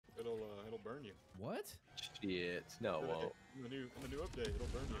burn you. What? Shit. No, it won't. In the new update, it'll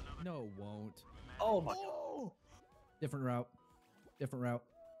burn you. No, it won't. Oh my god. Different route. Different route.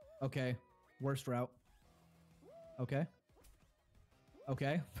 Okay. Worst route. Okay.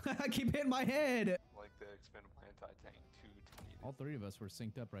 Okay. I keep hitting my head. Like the expendable anti-tank 220. All three of us were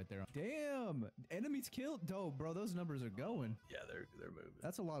synced up right there. Damn. Enemies killed. Dope, bro. Those numbers are going. Yeah, they're moving.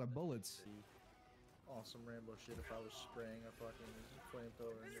 That's a lot of bullets. Awesome Rambo shit if I was spraying a fucking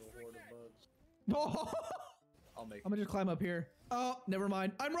flamethrower into a horde of bugs. Oh! I'll make. I'm gonna just climb up here. Oh, never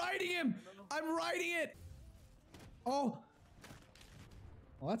mind. I'm riding him. I'm riding it. Oh.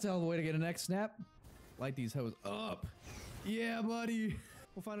 Well, that's a hell of a way to get a neck snap. Light these hoes up. Yeah, buddy.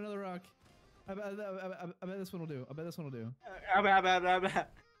 We'll find another rock. I bet this one will do. I bet this one will do.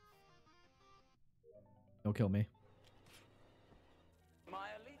 Don't kill me. My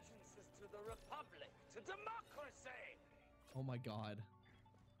allegiance is to the Republic, to democracy! Oh my god.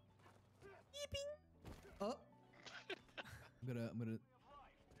 Yippee. Oh. I'm gonna.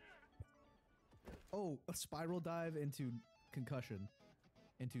 Oh, a spiral dive into concussion.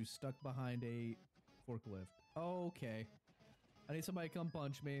 Into stuck behind a forklift. Okay. I need somebody to come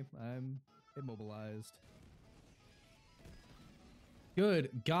punch me. I'm immobilized. Good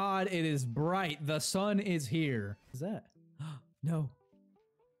God, it is bright. The sun is here. What is that? No.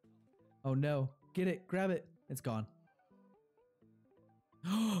 Oh no. Get it. Grab it. It's gone.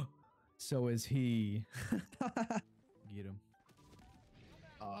 So is he. Get him.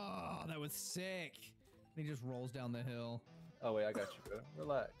 Oh, that was sick. He just rolls down the hill. Oh wait, I got you, bro.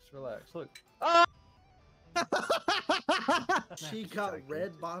 Relax, relax. Look. She got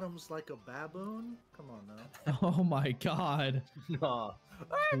red bottoms like a baboon? Come on now. Oh my God. Nah.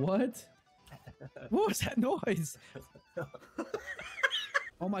 What? What was that noise?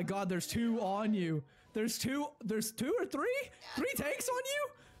 Oh my God, there's two on you. There's two or three? Three tanks on you?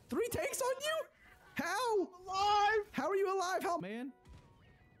 Three tanks on you? How? Alive! How are you alive? How, man?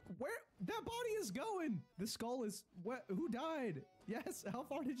 Where? That body is going. The skull is, what? Who died? Yes, how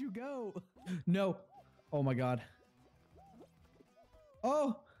far did you go? No. Oh my God.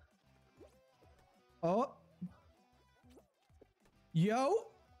 Oh. Oh. Yo.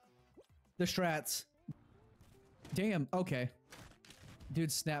 The strats. Damn, okay.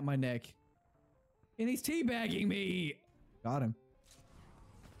 Dude snapped my neck. And he's teabagging me. Got him.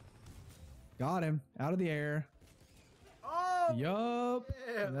 Got him. Out of the air. Oh! Yup.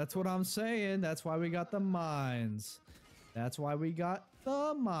 Yeah. That's what I'm saying. That's why we got the mines. That's why we got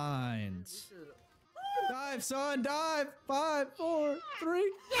the mines. Dive, son, dive. 5, 4,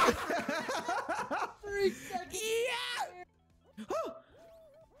 3. 3 seconds. Yeah. Oh,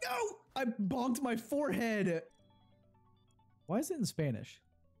 no. I bonked my forehead. Why is it in Spanish?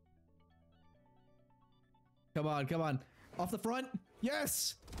 Come on, come on. Off the front.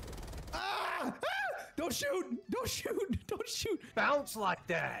 Yes. Ah! Ah! Don't shoot. Don't shoot. Don't shoot. Bounce like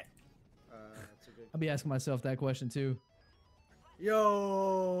that. That's a good. I'll be asking myself that question too.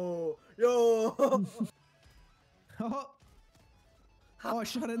 Yo! Yo! Oh, I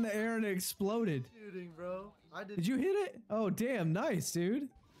shot it in the air and it exploded. Shooting, bro. I did. Did you hit it? Oh, damn. Nice, dude.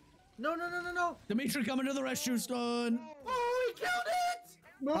 No, no, no, no, no. Dimitri coming to the rescue, son. Oh, he killed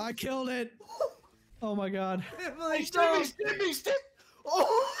it! I killed it. Oh, my God. Hey, stick!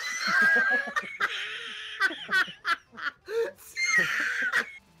 Oh!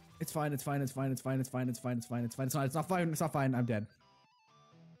 It's fine. It's fine. It's fine. It's fine. It's fine. It's fine. It's fine. It's fine. It's not. It's not fine. It's not fine. I'm dead.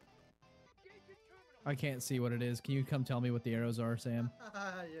 I can't see what it is. Can you come tell me what the arrows are, Sam?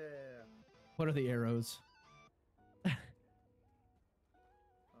 Yeah. What are the arrows?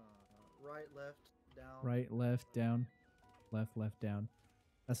 Right, left, down. Right, left, down. Left, left, down.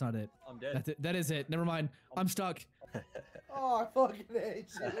 That's not it. I'm dead. That's it. That is it. Never mind. I'm stuck. Oh, I fucking hate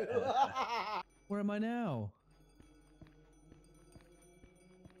you. Where am I now?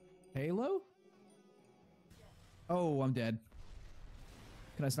 Halo? Oh, I'm dead.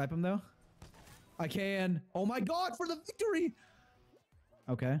 Can I snipe him though? I can. Oh my God, for the victory.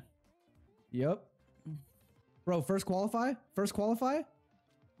 Okay. Yep. Bro, first qualify? First qualify?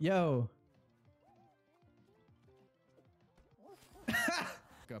 Yo.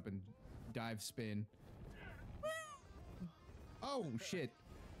 Up and dive spin. Oh shit.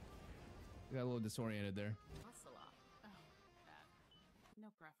 Got a little disoriented there. Ocelot. Oh, that. No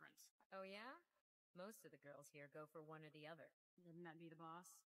preference. Oh yeah? Most of the girls here go for one or the other. Wouldn't that be the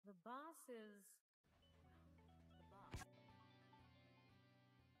boss? The boss is...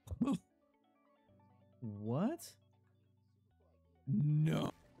 the boss. What?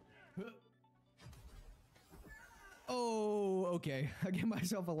 No. Oh, okay. I gave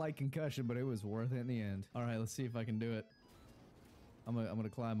myself a light concussion, but it was worth it in the end. All right, let's see if I can do it. I'm gonna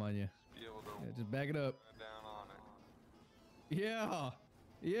climb on you. Be able to Yeah, just back it up. Down on it. Yeah.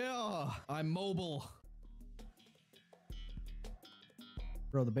 Yeah. I'm mobile.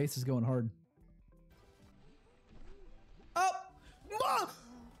 Bro, the base is going hard. Up!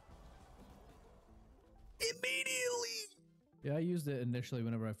 Immediately! Yeah, I used it initially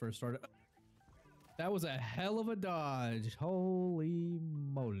whenever I first started. That was a hell of a dodge. Holy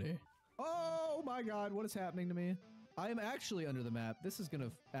moly. Oh my god, what is happening to me? I am actually under the map. This is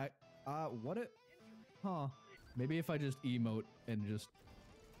gonna act. What it? Huh. Maybe if I just emote and just.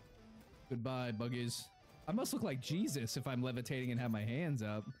 Goodbye, buggies. I must look like Jesus if I'm levitating and have my hands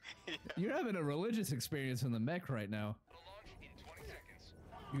up. Yeah. You're having a religious experience in the mech right now.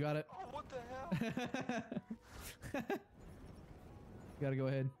 You got it. Oh, what the hell? You gotta go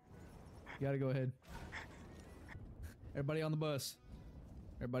ahead. You gotta go ahead. Everybody on the bus.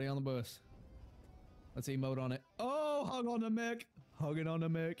 Everybody on the bus. Let's emote on it. Oh, hug on the mech. Hugging on the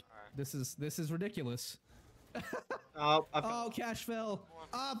mech. Right. This is ridiculous. Oh, Oh, Cash fell.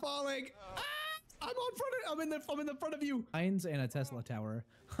 Falling. I'm in the front of you. Mines and a Tesla tower.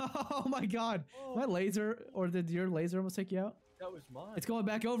 Oh my god. My laser, or did your laser almost take you out? That was mine. It's going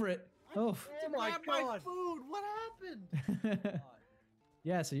back over it. Oh. Oh my grab my god. food. What happened?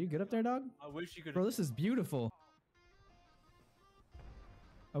 Yeah, so you good up there, dog? I wish you could. Bro, this is beautiful.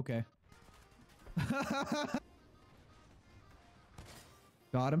 Okay.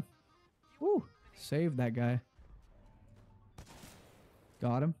 Got him. Woo. Saved that guy.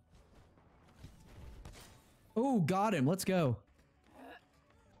 Got him. Oh, got him. Let's go.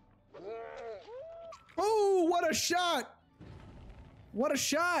 Oh, what a shot. What a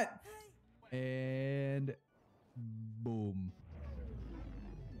shot. And boom.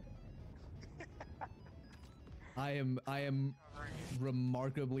 I am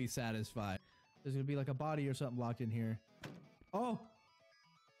remarkably satisfied. There's gonna be like a body or something locked in here. Oh,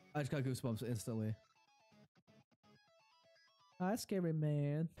 I just got goosebumps instantly. Hi, scary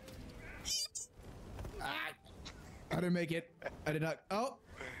man. I didn't make it. I did not. Oh,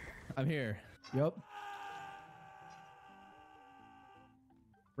 I'm here. Yup.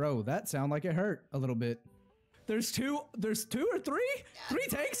 Bro, that sounded like it hurt a little bit. There's two or three? Three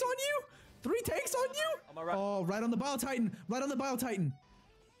tanks on you? 3 tanks on you? On my right. Oh, right on the Bile Titan. Right on the Bile Titan.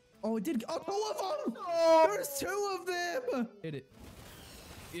 Oh, it did. Oh, 2 of them. Oh, there's 2 of them. Hit it.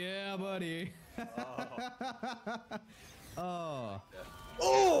 Yeah, buddy. Oh.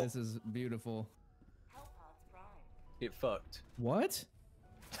 Oh. This is beautiful. It fucked. What?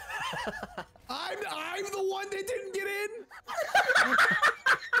 I'm the one that didn't get in.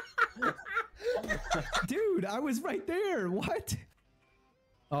 Dude, I was right there. What?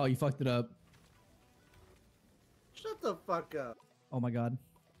 Oh, you fucked it up. Shut the fuck up. Oh my god.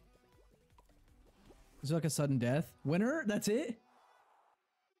 Is it like a sudden death? Winner? That's it?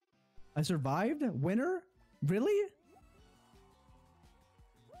 I survived? Winner? Really?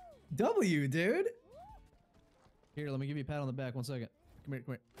 W, dude. Here, let me give you a pat on the back. 1 second. Come here,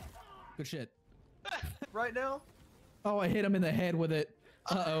 come here. Good shit. Right now? Oh, I hit him in the head with it.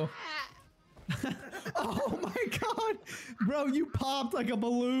 Uh-oh. Oh my god. Bro, you popped like a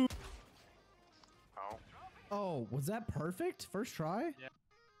balloon. Oh. Oh, was that perfect? First try? Yeah.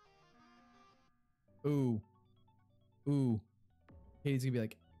 Ooh. Ooh. Katie's gonna be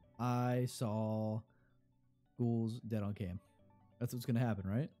like, I saw ghouls dead on cam. That's what's gonna happen,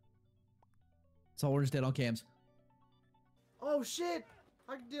 right? Saw orange dead on cams. Oh shit!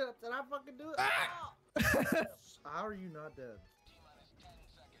 I can do it. Did I fucking do it? How are you not dead?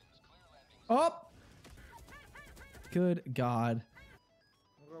 Oh! Good God.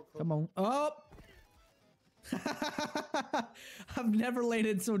 Real quick. Come on. Oh! I've never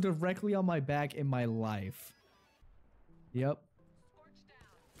landed so directly on my back in my life. Yep.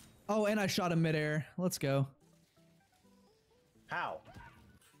 Oh, and I shot him midair. Let's go. How?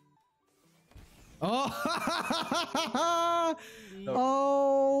 Oh!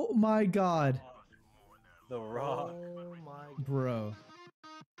 Oh my God. The Rock. Oh my Bro.